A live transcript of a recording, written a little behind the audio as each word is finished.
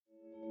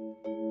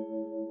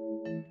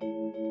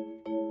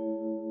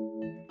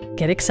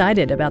Get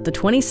excited about the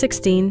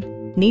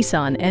 2016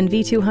 Nissan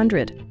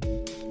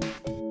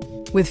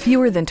NV200. With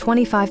fewer than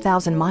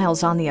 25,000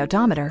 miles on the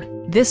odometer,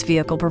 this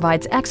vehicle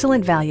provides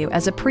excellent value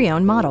as a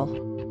pre-owned model.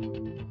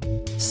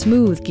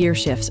 Smooth gear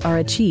shifts are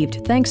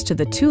achieved thanks to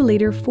the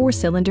 2-liter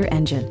 4-cylinder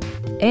engine.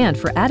 And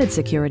for added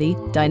security,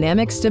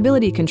 dynamic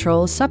stability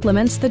control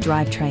supplements the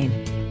drivetrain.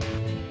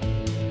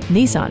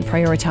 Nissan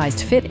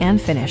prioritized fit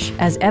and finish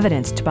as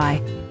evidenced by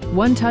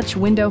one-touch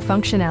window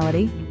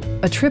functionality,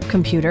 a trip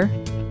computer,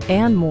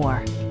 and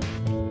more.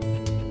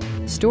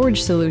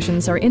 Storage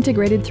solutions are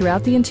integrated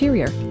throughout the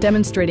interior,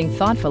 demonstrating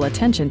thoughtful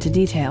attention to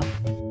detail.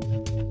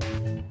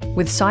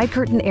 With side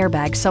curtain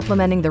airbags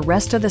supplementing the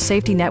rest of the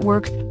safety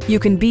network, you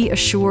can be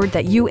assured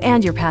that you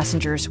and your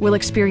passengers will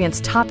experience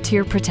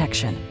top-tier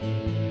protection.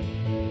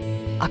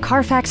 A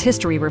Carfax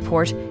history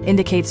report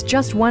indicates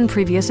just one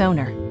previous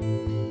owner.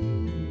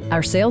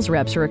 Our sales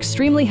reps are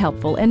extremely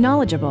helpful and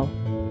knowledgeable.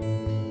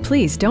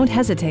 Please don't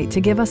hesitate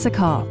to give us a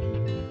call.